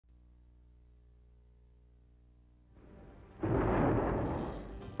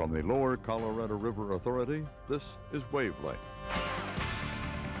From the Lower Colorado River Authority, this is Wavelength.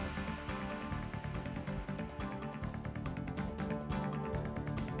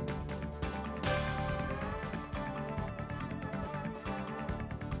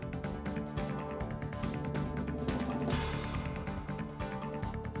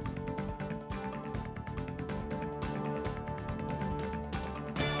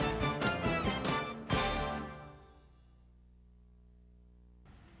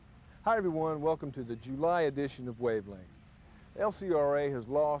 Hi everyone, welcome to the July edition of Wavelength. LCRA has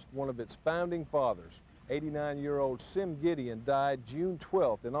lost one of its founding fathers. 89-year-old Sim Gideon died June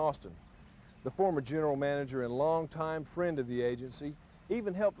 12th in Austin. The former general manager and longtime friend of the agency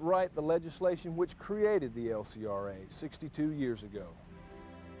even helped write the legislation which created the LCRA 62 years ago.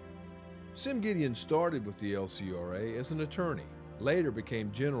 Sim Gideon started with the LCRA as an attorney, later became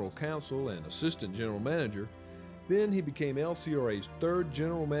general counsel and assistant general manager. Then he became LCRA's third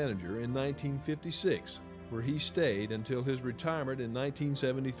general manager in 1956, where he stayed until his retirement in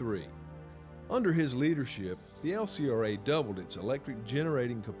 1973. Under his leadership, the LCRA doubled its electric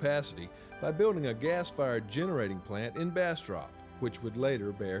generating capacity by building a gas-fired generating plant in Bastrop, which would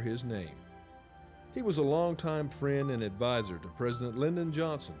later bear his name. He was a longtime friend and advisor to President Lyndon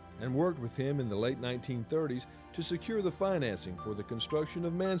Johnson and worked with him in the late 1930s to secure the financing for the construction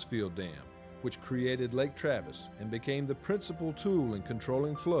of Mansfield Dam, which created Lake Travis and became the principal tool in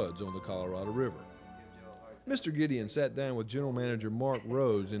controlling floods on the Colorado River. Mr. Gideon sat down with General Manager Mark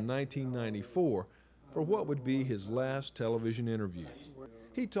Rose in 1994 for what would be his last television interview.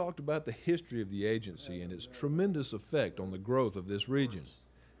 He talked about the history of the agency and its tremendous effect on the growth of this region.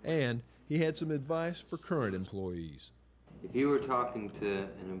 And he had some advice for current employees. If you were talking to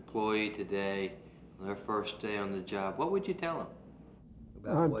an employee today on their first day on the job, what would you tell them?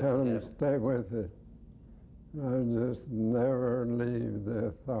 I'd tell them to stay with it. I just never leave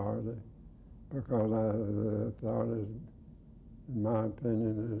the authority, because the authority, in my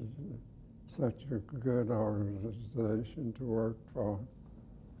opinion, is such a good organization to work for.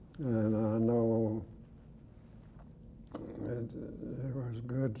 And I know it was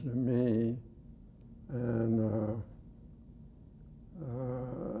good to me, and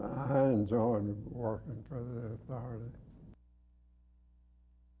I enjoyed working for the authority.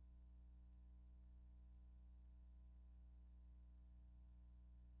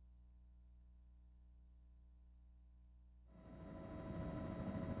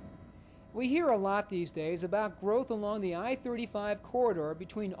 We hear a lot these days about growth along the I-35 corridor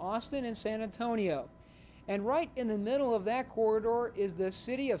between Austin and San Antonio. And right in the middle of that corridor is the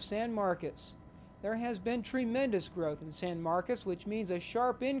city of San Marcos. There has been tremendous growth in San Marcos, which means a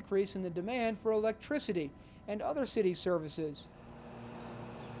sharp increase in the demand for electricity and other city services.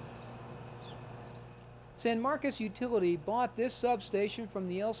 San Marcos Utility bought this substation from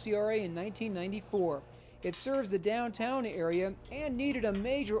the LCRA in 1994. It serves the downtown area and needed a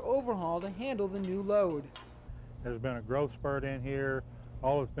major overhaul to handle the new load. There's been a growth spurt in here.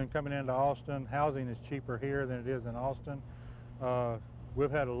 All that's been coming into Austin. Housing is cheaper here than it is in Austin.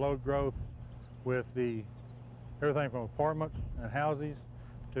 We've had a load growth with everything from apartments and houses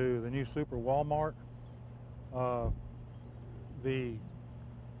to the new super Walmart. We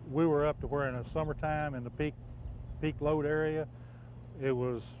were up to where in the summertime in the peak load area, it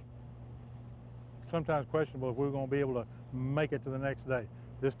was sometimes questionable if we were going to be able to make it to the next day.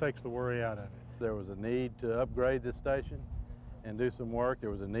 This takes the worry out of it. There was a need to upgrade this station and do some work. There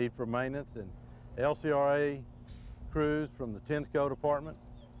was a need for maintenance, and LCRA crews from the TENSCO department,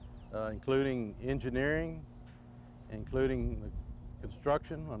 including engineering, including the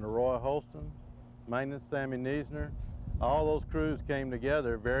construction under Roy Holston, maintenance Sammy Niesner, all those crews came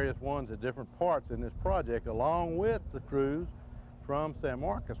together, various ones at different parts in this project, along with the crews from San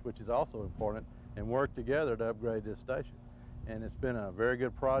Marcos, which is also important, and worked together to upgrade this station. And it's been a very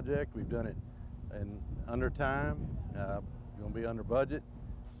good project. We've done it in under time, going to be under budget,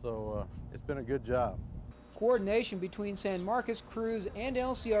 so it's been a good job. Coordination between San Marcos crews and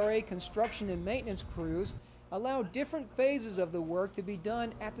LCRA construction and maintenance crews allow different phases of the work to be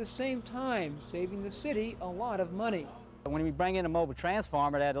done at the same time, saving the city a lot of money. When we bring in a mobile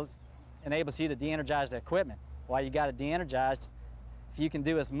transformer, that enables you to de-energize the equipment. While you got it de-energized, if you can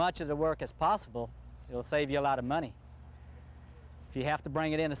do as much of the work as possible, it'll save you a lot of money. If you have to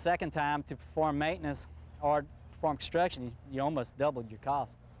bring it in a second time to perform maintenance or perform construction, you almost doubled your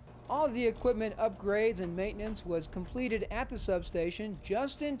cost. All of the equipment upgrades and maintenance was completed at the substation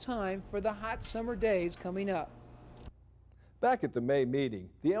just in time for the hot summer days coming up. Back at the May meeting,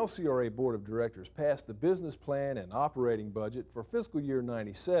 the LCRA Board of Directors passed the business plan and operating budget for fiscal year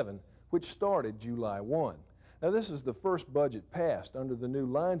 '97, which started July 1. Now, this is the first budget passed under the new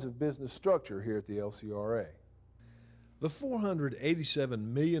lines of business structure here at the LCRA. The $487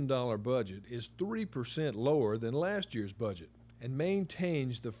 million budget is 3% lower than last year's budget and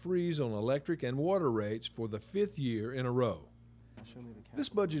maintains the freeze on electric and water rates for the 5th year in a row. This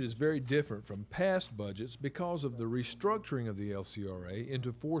budget is very different from past budgets because of the restructuring of the LCRA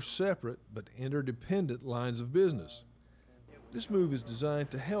into 4 separate but interdependent lines of business. This move is designed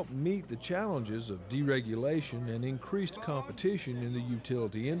to help meet the challenges of deregulation and increased competition in the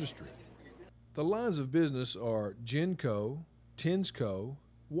utility industry. The lines of business are GenCo, TINSCO,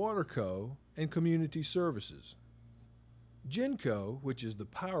 WaterCo, and Community Services. GenCo, which is the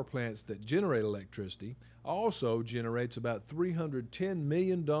power plants that generate electricity, also generates about $310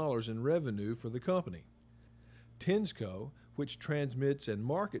 million in revenue for the company. TINSCO, which transmits and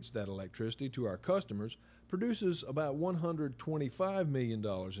markets that electricity to our customers, produces about $125 million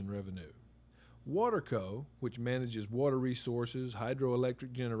in revenue. WaterCo, which manages water resources,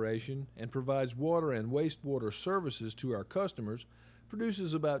 hydroelectric generation, and provides water and wastewater services to our customers,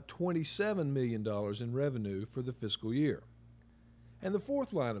 produces about $27 million in revenue for the fiscal year. And the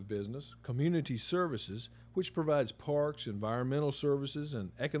 4th line of business, Community Services, which provides parks, environmental services,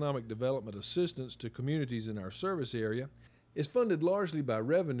 and economic development assistance to communities in our service area, is funded largely by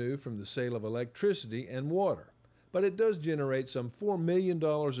revenue from the sale of electricity and water, but it does generate some $4 million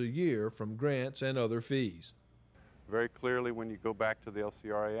a year from grants and other fees. Very clearly, when you go back to the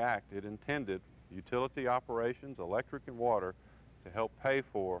LCRA Act, it intended utility operations, electric and water, to help pay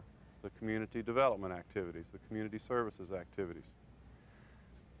for the community development activities, the community services activities.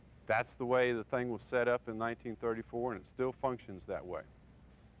 That's the way the thing was set up in 1934, and it still functions that way.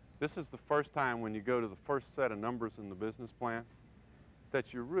 This is the first time when you go to the first set of numbers in the business plan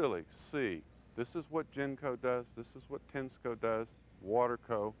that you really see this is what GenCo does, this is what TINSCO does,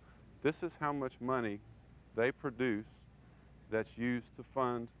 WaterCo. This is how much money they produce that's used to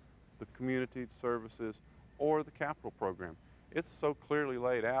fund the community services or the capital program. It's so clearly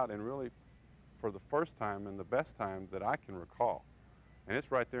laid out, and really for the first time and the best time that I can recall. And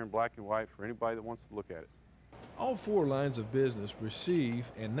it's right there in black and white for anybody that wants to look at it. All 4 lines of business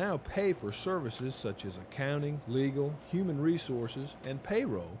receive and now pay for services such as accounting, legal, human resources, and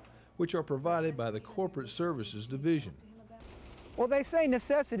payroll, which are provided by the Corporate Services Division. Well, they say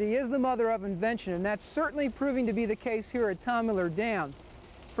necessity is the mother of invention, and that's certainly proving to be the case here at Tom Miller Dam.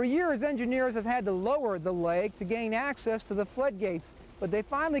 For years, engineers have had to lower the lake to gain access to the floodgates, but they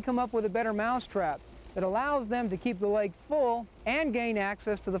finally come up with a better mousetrap that allows them to keep the lake full and gain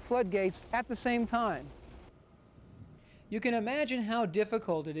access to the floodgates at the same time. You can imagine how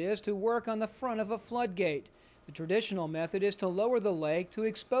difficult it is to work on the front of a floodgate. The traditional method is to lower the lake to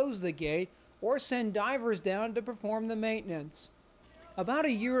expose the gate or send divers down to perform the maintenance. About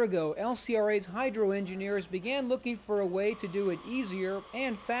a year ago, LCRA's hydro engineers began looking for a way to do it easier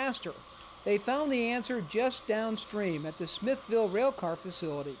and faster. They found the answer just downstream at the Smithville Railcar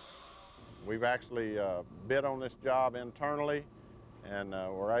facility. We've actually bid on this job internally, and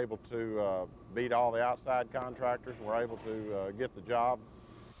we're able to beat all the outside contractors, and we're able to get the job.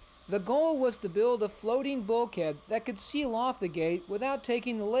 The goal was to build a floating bulkhead that could seal off the gate without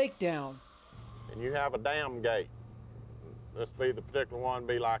taking the lake down. And you have a dam gate. This be the particular one,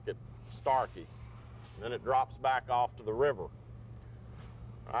 be like at Starkey. Then it drops back off to the river.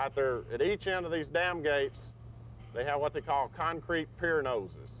 Right there, at each end of these dam gates, they have what they call concrete pier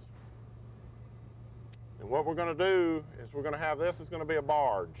noses. And what we're going to do is we're going to have this is going to be a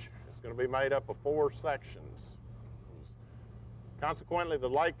barge. It's going to be made up of 4 sections. Consequently, the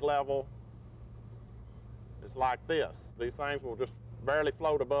lake level is like this. These things will just barely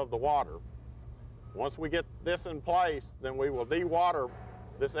float above the water. Once we get this in place, then we will de-water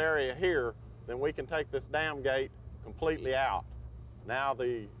this area here. Then we can take this dam gate completely out. Now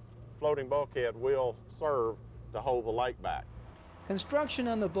the floating bulkhead will serve to hold the lake back. Construction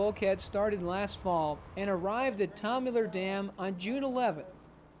on the bulkhead started last fall and arrived at Tom Miller Dam on June 11th.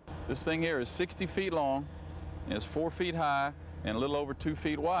 This thing here is 60 feet long, and it's 4 feet high, and a little over 2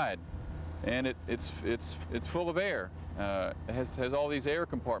 feet wide. And it's full of air. It has all these air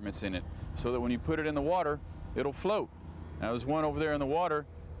compartments in it, so that when you put it in the water, it'll float. Now there's one over there in the water,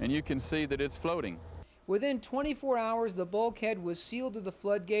 and you can see that it's floating. Within 24 hours, the bulkhead was sealed to the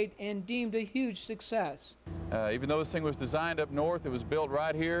floodgate and deemed a huge success. Even though this thing was designed up north, it was built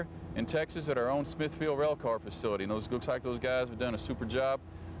right here in Texas at our own Smithville Railcar facility. And looks like those guys have done a super job.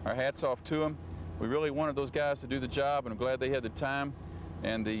 Our hats off to them. We really wanted those guys to do the job, and I'm glad they had the time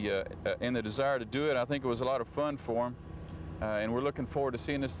and the desire to do it. I think it was a lot of fun for them. And we're looking forward to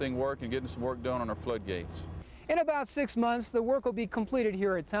seeing this thing work and getting some work done on our floodgates. In about 6 months, the work will be completed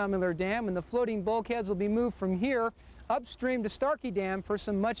here at Tom Miller Dam, and the floating bulkheads will be moved from here upstream to Starkey Dam for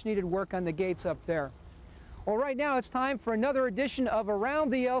some much-needed work on the gates up there. Well, right now it's time for another edition of Around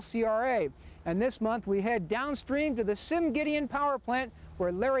the LCRA, and this month we head downstream to the Sim Gideon Power Plant,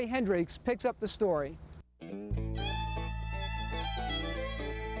 where Larry Hendricks picks up the story.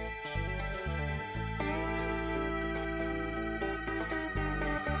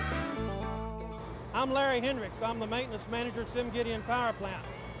 I'm Larry Hendricks. I'm the maintenance manager at Sim Gideon Power Plant.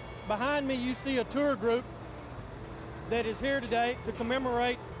 Behind me you see a tour group that is here today to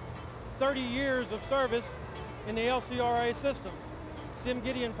commemorate 30 years of service in the LCRA system. Sim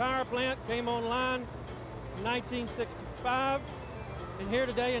Gideon Power Plant came online in 1965, and here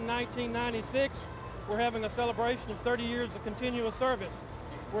today in 1996 we're having a celebration of 30 years of continuous service.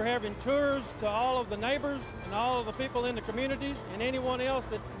 We're having tours to all of the neighbors and all of the people in the communities and anyone else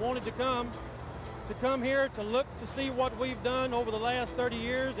that wanted to come here to look to see what we've done over the last 30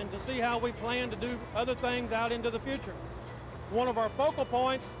 years and to see how we plan to do other things out into the future. One of our focal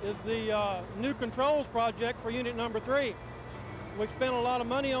points is the new controls project for unit number 3. We've spent a lot of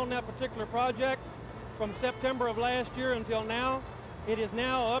money on that particular project from September of last year until now. It is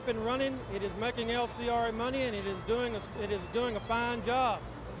now up and running. It is making LCRA money, and it is doing a fine job.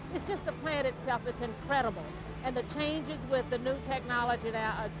 It's just the plant itself. It's incredible. And the changes with the new technology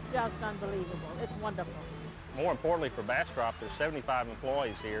now are just unbelievable. It's wonderful. More importantly for Bastrop, there's 75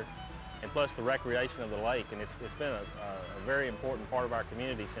 employees here, and plus the recreation of the lake, and it's been a very important part of our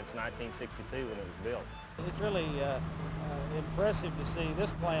community since 1962 when it was built. It's really impressive to see this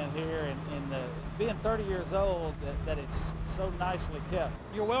plant here and being 30 years old, that it's so nicely kept.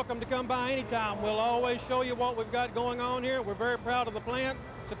 You're welcome to come by anytime. We'll always show you what we've got going on here. We're very proud of the plant.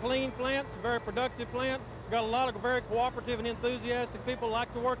 It's a clean plant. It's a very productive plant. We've got a lot of very cooperative and enthusiastic people who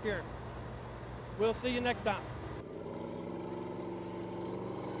like to work here. We'll see you next time.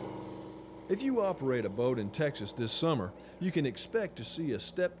 If you operate a boat in Texas this summer, you can expect to see a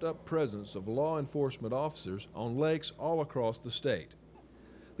stepped-up presence of law enforcement officers on lakes all across the state.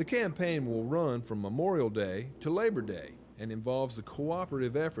 The campaign will run from Memorial Day to Labor Day and involves the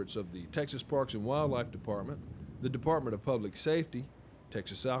cooperative efforts of the Texas Parks and Wildlife Department, the Department of Public Safety,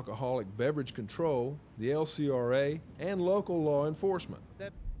 Texas Alcoholic Beverage Control, the LCRA, and local law enforcement.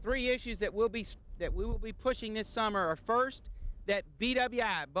 The 3 issues that we will be pushing this summer are: first, that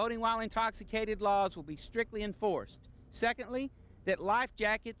BWI, boating while intoxicated laws, will be strictly enforced. Secondly, that life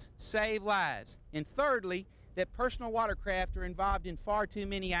jackets save lives. And thirdly, that personal watercraft are involved in far too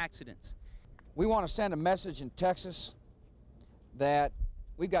many accidents. We want to send a message in Texas that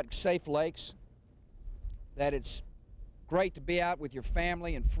we've got safe lakes, that it's great to be out with your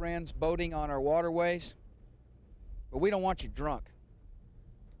family and friends boating on our waterways, but we don't want you drunk.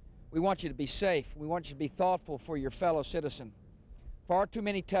 We want you to be safe. We want you to be thoughtful for your fellow citizen. Far too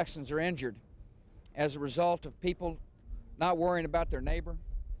many Texans are injured as a result of people not worrying about their neighbor.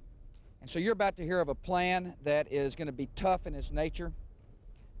 And so you're about to hear of a plan that is going to be tough in its nature,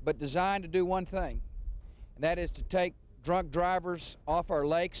 but designed to do one thing, and that is to take drunk drivers off our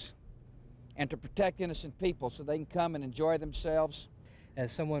lakes and to protect innocent people so they can come and enjoy themselves.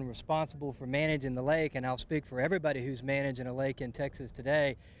 As someone responsible for managing the lake, and I'll speak for everybody who's managing a lake in Texas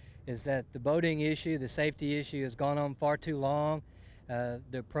today, is that the boating issue, the safety issue, has gone on far too long. The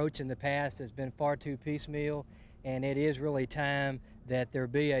approach in the past has been far too piecemeal, and it is really time that there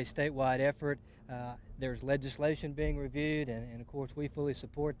be a statewide effort. There's legislation being reviewed, and of course we fully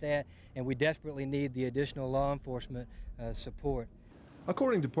support that, and we desperately need the additional law enforcement support.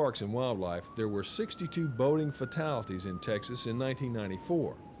 According to Parks and Wildlife, there were 62 boating fatalities in Texas in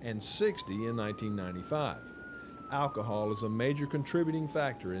 1994 and 60 in 1995. Alcohol is a major contributing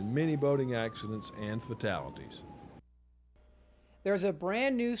factor in many boating accidents and fatalities. There's a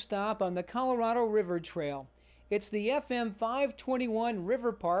brand new stop on the Colorado River Trail. It's the FM 521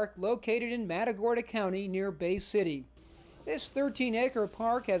 River Park located in Matagorda County near Bay City. This 13-acre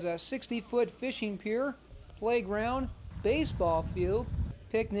park has a 60-foot fishing pier, playground, baseball field,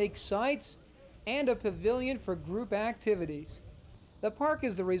 picnic sites, and a pavilion for group activities. The park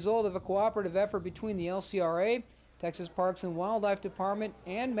is the result of a cooperative effort between the LCRA, Texas Parks and Wildlife Department,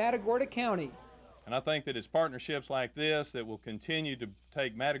 and Matagorda County. And I think that it's partnerships like this that will continue to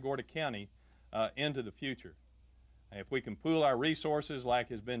take Matagorda County into the future. And if we can pool our resources like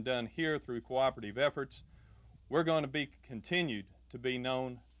has been done here through cooperative efforts, we're going to be continued to be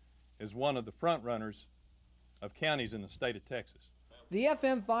known as one of the front runners of counties in the state of Texas. The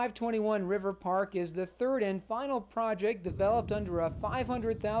FM 521 River Park is the third and final project developed under a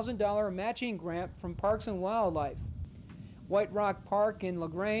 $500,000 matching grant from Parks and Wildlife. White Rock Park in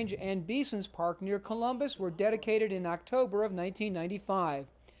LaGrange and Beeson's Park near Columbus were dedicated in October of 1995.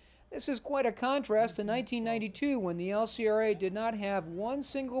 This is quite a contrast to 1992 when the LCRA did not have one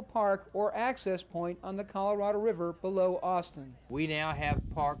single park or access point on the Colorado River below Austin. We now have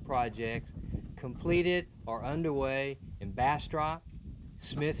park projects completed or underway in Bastrop,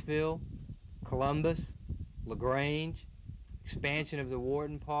 Smithville, Columbus, LaGrange, expansion of the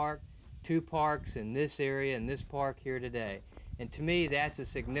Wharton Park, 2 parks in this area and this park here today. And to me, that's a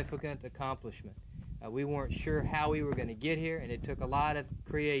significant accomplishment. We weren't sure how we were going to get here, and it took a lot of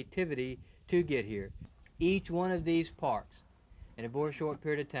creativity to get here. Each one of these parks, in a very short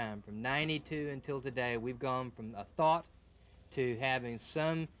period of time, from 92 until today, we've gone from a thought to having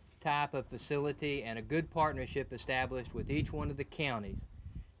some type of facility and a good partnership established with each one of the counties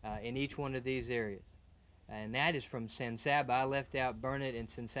in each one of these areas. And that is from San Saba. I left out Burnett and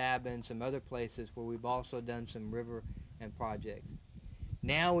San Saba and some other places where we've also done some river and projects.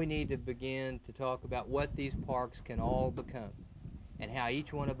 Now we need to begin to talk about what these parks can all become and how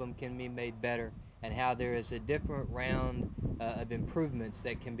each one of them can be made better and how there is a different round of improvements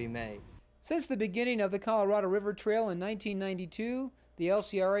that can be made. Since the beginning of the Colorado River Trail in 1992, the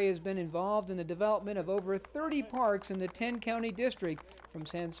LCRA has been involved in the development of over 30 parks in the 10-county district from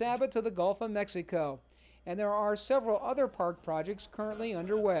San Saba to the Gulf of Mexico. And there are several other park projects currently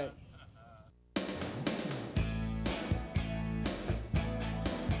underway.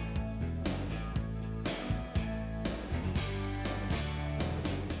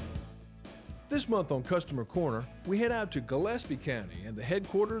 This month on Customer Corner, we head out to Gillespie County and the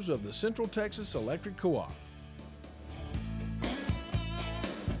headquarters of the Central Texas Electric Co-op.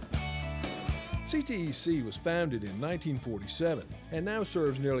 CTEC was founded in 1947 and now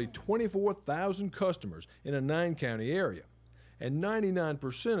serves nearly 24,000 customers in a 9-county area, and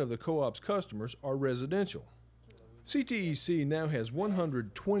 99% of the co-op's customers are residential. CTEC now has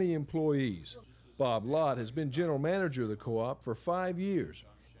 120 employees. Bob Lott has been general manager of the co-op for 5 years.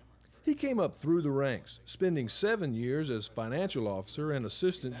 He came up through the ranks, spending 7 years as financial officer and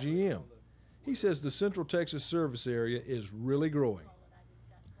assistant GM. He says the Central Texas service area is really growing.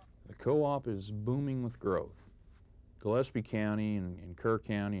 The co-op is booming with growth. Gillespie County and Kerr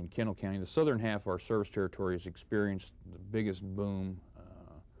County and Kendall County, the southern half of our service territory, has experienced the biggest boom.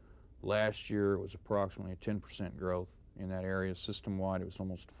 Last year it was approximately a 10% growth in that area. System-wide it was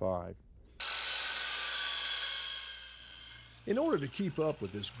almost 5%. In order to keep up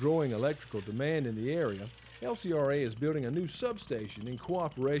with this growing electrical demand in the area, LCRA is building a new substation in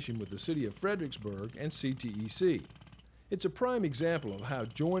cooperation with the City of Fredericksburg and CTEC. It's a prime example of how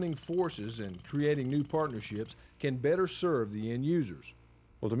joining forces and creating new partnerships can better serve the end users.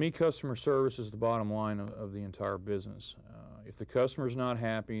 Well, to me, customer service is the bottom line of the entire business. If the customer's not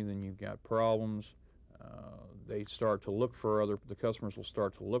happy, then you've got problems. The customers will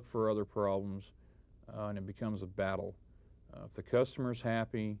start to look for other problems, and it becomes a battle. If the customer's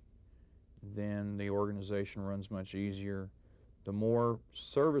happy, then the organization runs much easier. The more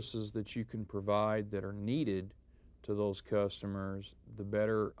services that you can provide that are needed to those customers, the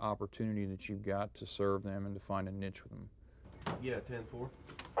better opportunity that you've got to serve them and to find a niche with them. Yeah, 10-4.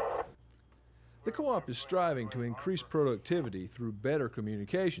 The co-op is striving to increase productivity through better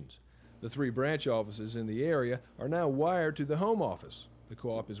communications. The 3 branch offices in the area are now wired to the home office. The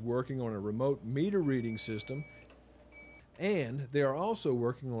co-op is working on a remote meter reading system, and they are also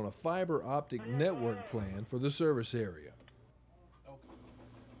working on a fiber optic network plan for the service area.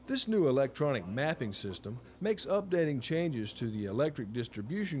 This new electronic mapping system makes updating changes to the electric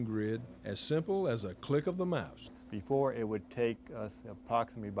distribution grid as simple as a click of the mouse. Before, it would take us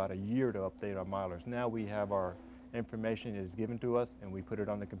approximately about a year to update our milers. Now we have our information is given to us, and we put it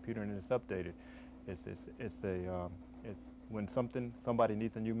on the computer and it's updated. When somebody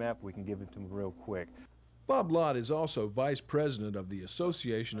needs a new map, we can give it to them real quick. Bob Lott is also vice president of the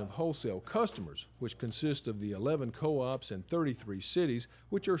Association of Wholesale Customers, which consists of the 11 co-ops and 33 cities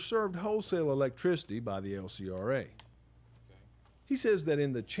which are served wholesale electricity by the LCRA. He says that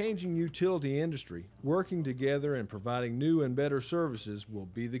in the changing utility industry, working together and providing new and better services will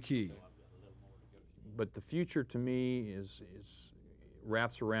be the key. But the future to me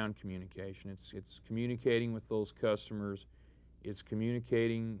wraps around communication. It's communicating with those customers. It's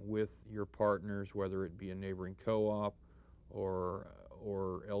communicating with your partners, whether it be a neighboring co-op or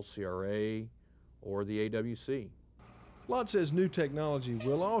LCRA or the AWC. Lott says new technology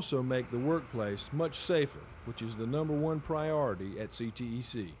will also make the workplace much safer, which is the #1 priority at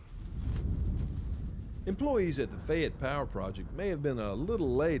CTEC. Employees at the Fayette Power Project may have been a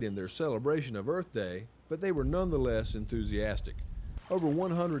little late in their celebration of Earth Day, but they were nonetheless enthusiastic. Over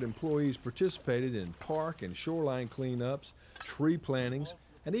 100 employees participated in park and shoreline cleanups, tree plantings,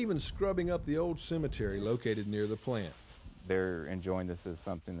 and even scrubbing up the old cemetery located near the plant. They're enjoying this as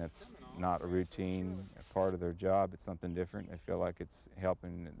something that's not a routine part of their job. It's something different. They feel like it's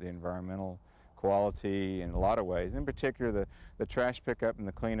helping the environmental quality in a lot of ways. In particular, the trash pickup and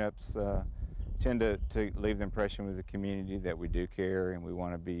the cleanups tend to leave the impression with the community that we do care and we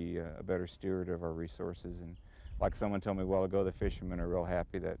want to be a better steward of our resources. And like someone told me a while ago, the fishermen are real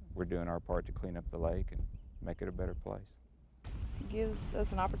happy that we're doing our part to clean up the lake and make it a better place. It gives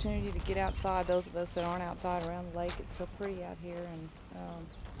us an opportunity to get outside, those of us that aren't outside around the lake. It's so pretty out here,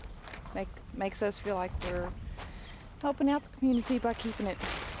 and makes us feel like we're helping out the community by keeping it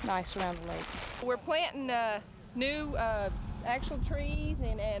nice around the lake. We're planting new actual trees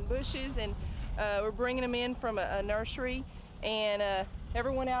and bushes, and we're bringing them in from a nursery, and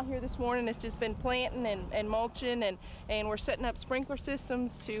everyone out here this morning has just been planting and mulching, and we're setting up sprinkler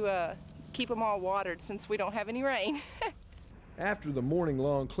systems to keep them all watered since we don't have any rain. After the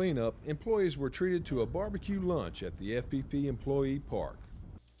morning-long cleanup, employees were treated to a barbecue lunch at the FPP Employee Park.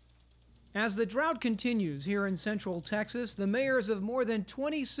 As the drought continues here in Central Texas, the mayors of more than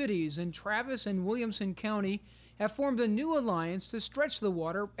 20 cities in Travis and Williamson County have formed a new alliance to stretch the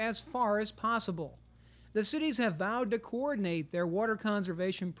water as far as possible. The cities have vowed to coordinate their water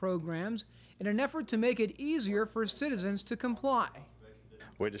conservation programs in an effort to make it easier for citizens to comply.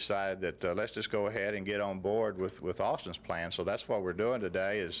 We decided that let's just go ahead and get on board with Austin's plan. So that's what we're doing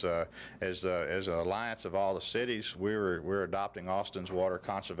today is as an alliance of all the cities, we're adopting Austin's water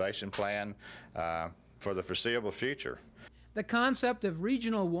conservation plan for the foreseeable future. The concept of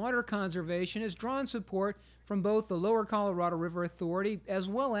regional water conservation has drawn support from both the Lower Colorado River Authority as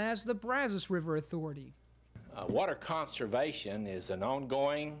well as the Brazos River Authority. Water conservation is an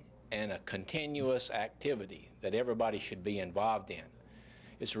ongoing and a continuous activity that everybody should be involved in.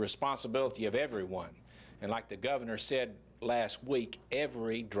 It's a responsibility of everyone. And like the governor said last week,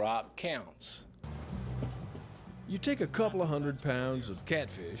 every drop counts. You take a couple of 100 pounds of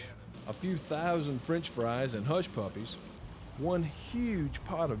catfish, a few thousand French fries and hush puppies, one huge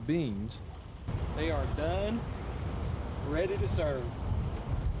pot of beans. They are done, ready to serve.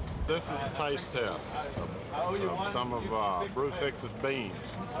 This is a taste test of some of Bruce Hicks's beans.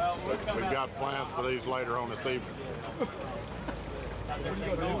 We've got plans for these later on this evening.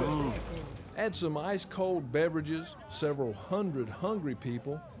 Add some ice-cold beverages, several hundred hungry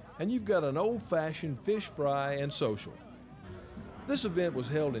people, and you've got an old-fashioned fish fry and social. This event was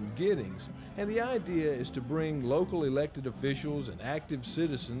held in Giddings, and the idea is to bring local elected officials and active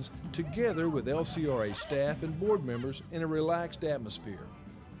citizens together with LCRA staff and board members in a relaxed atmosphere.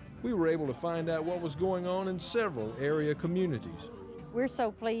 We were able to find out what was going on in several area communities. We're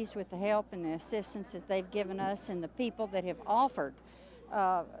so pleased with the help and the assistance that they've given us and the people that have offered,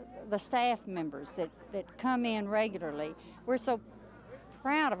 the staff members that come in regularly. We're so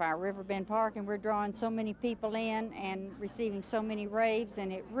proud of our Riverbend Park, and we're drawing so many people in and receiving so many raves,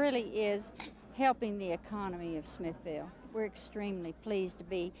 and it really is helping the economy of Smithville. We're extremely pleased to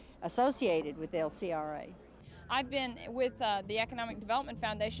be associated with LCRA. I've been with the Economic Development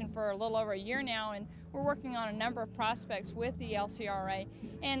Foundation for a little over a year now, and we're working on a number of prospects with the LCRA.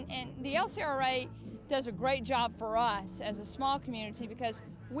 And the LCRA does a great job for us as a small community because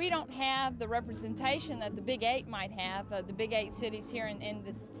we don't have the representation that the Big Eight might have, the Big Eight cities here in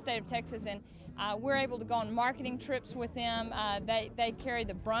the state of Texas, and we're able to go on marketing trips with them. They carry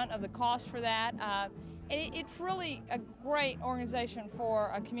the brunt of the cost for that. It's really a great organization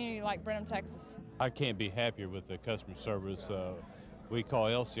for a community like Brenham, Texas. I can't be happier with the customer service. We call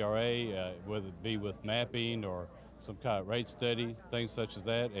LCRA, whether it be with mapping or some kind of rate study, things such as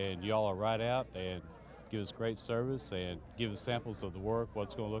that, and y'all are right out and give us great service and give us samples of the work, what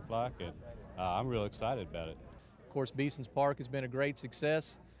it's going to look like, and I'm real excited about it. Of course, Beeson's Park has been a great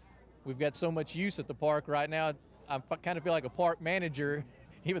success. We've got so much use at the park right now. I kind of feel like a park manager,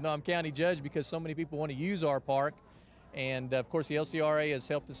 even though I'm county judge, because so many people want to use our park. And of course, the LCRA has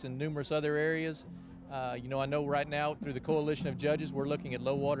helped us in numerous other areas. You know, I know right now through the Coalition of Judges, we're looking at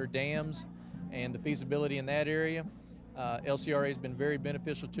low water dams and the feasibility in that area. LCRA has been very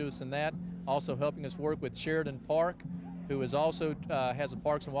beneficial to us in that. Also helping us work with Sheridan Park, who is also has a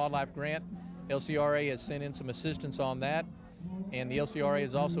Parks and Wildlife grant. LCRA has sent in some assistance on that. And the LCRA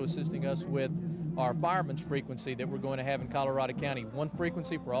is also assisting us with our fireman's frequency that we're going to have in Colorado County. One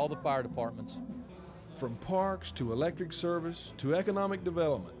frequency for all the fire departments. From parks to electric service to economic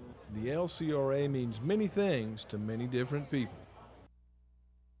development, the LCRA means many things to many different people.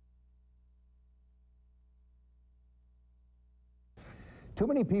 Too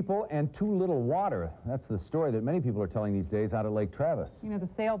many people and too little water. That's the story that many people are telling these days out at Lake Travis. You know, the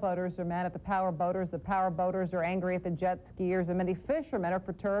sailboaters are mad at the power boaters are angry at the jet skiers, and many fishermen are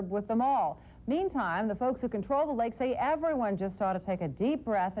perturbed with them all. Meantime, the folks who control the lake say everyone just ought to take a deep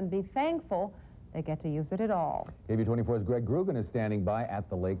breath and be thankful they get to use it at all. TV24's Greg Grugan is standing by at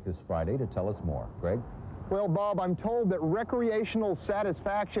the lake this Friday to tell us more. Greg? Well, Bob, I'm told that recreational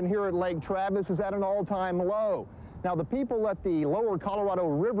satisfaction here at Lake Travis is at an all-time low. Now, the people at the Lower Colorado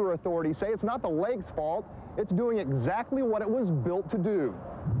River Authority say it's not the lake's fault. It's doing exactly what it was built to do.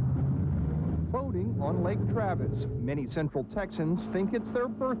 Boating on Lake Travis. Many Central Texans think it's their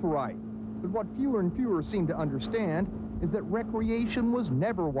birthright. But what fewer and fewer seem to understand is that recreation was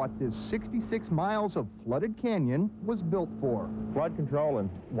never what this 66 miles of flooded canyon was built for. Flood control and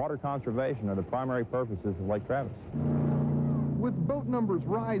water conservation are the primary purposes of Lake Travis. With boat numbers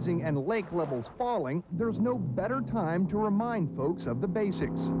rising and lake levels falling, there's no better time to remind folks of the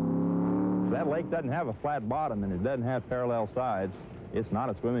basics. That lake doesn't have a flat bottom and it doesn't have parallel sides. It's not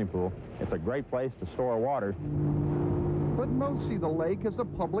a swimming pool. It's a great place to store water. But most see the lake as a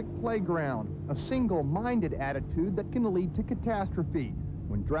public playground, a single-minded attitude that can lead to catastrophe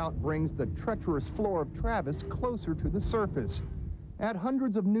when drought brings the treacherous floor of Travis closer to the surface. Add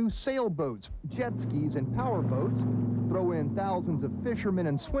hundreds of new sailboats, jet skis, and power boats, throw in thousands of fishermen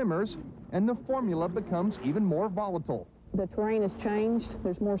and swimmers, and the formula becomes even more volatile. The terrain has changed.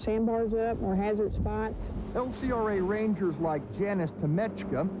 There's more sandbars up, more hazard spots. LCRA rangers like Janice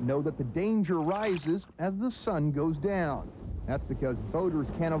Temechka know that the danger rises as the sun goes down. That's because boaters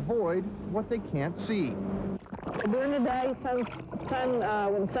can't avoid what they can't see. During the day,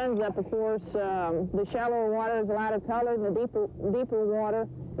 when the sun's up, of course, the shallower water is a lighter color and the deeper water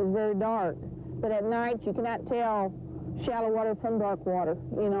is very dark. But at night, you cannot tell shallow water from dark water.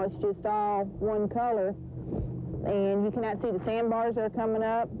 You know, it's just all one color. And you cannot see the sandbars that are coming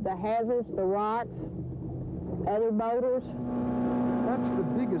up, the hazards, the rocks, other boaters. That's the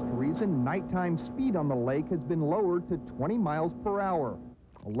biggest reason nighttime speed on the lake has been lowered to 20 miles per hour.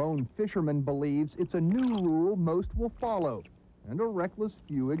 A lone fisherman believes it's a new rule most will follow, and a reckless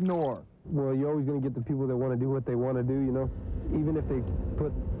few ignore. Well, you're always going to get the people that want to do what they want to do, you know. Even if they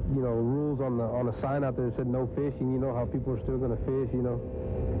put, you know, rules on a sign out there that said no fishing, you know how people are still going to fish, you know.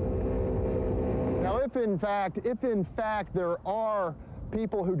 Now, if in fact there are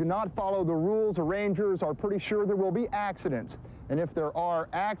people who do not follow the rules, the rangers are pretty sure there will be accidents. And if there are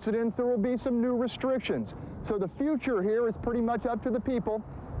accidents, there will be some new restrictions. So the future here is pretty much up to the people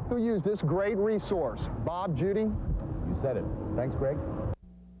who use this great resource. Bob, Judy? You said it. Thanks, Greg.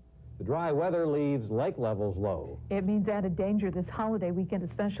 The dry weather leaves lake levels low. It means added danger this holiday weekend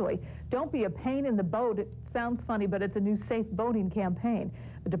especially. Don't be a pain in the boat. It sounds funny, but it's a new safe boating campaign.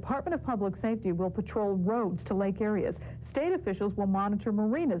 The Department of Public Safety will patrol roads to lake areas. State officials will monitor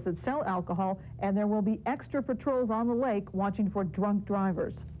marinas that sell alcohol, and there will be extra patrols on the lake watching for drunk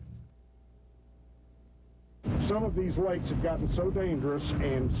drivers. Some of these lakes have gotten so dangerous,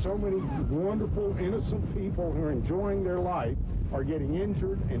 and so many wonderful, innocent people who are enjoying their life are getting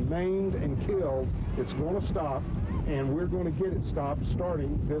injured and maimed and killed. It's going to stop, and we're going to get it stopped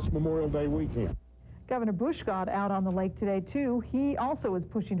starting this Memorial Day weekend. Governor Bush got out on the lake today, too. He also is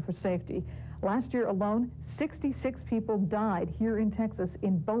pushing for safety. Last year alone, 66 people died here in Texas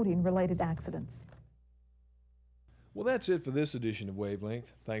in boating-related accidents. Well, that's it for this edition of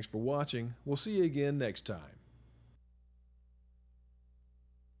Wavelength. Thanks for watching. We'll see you again next time.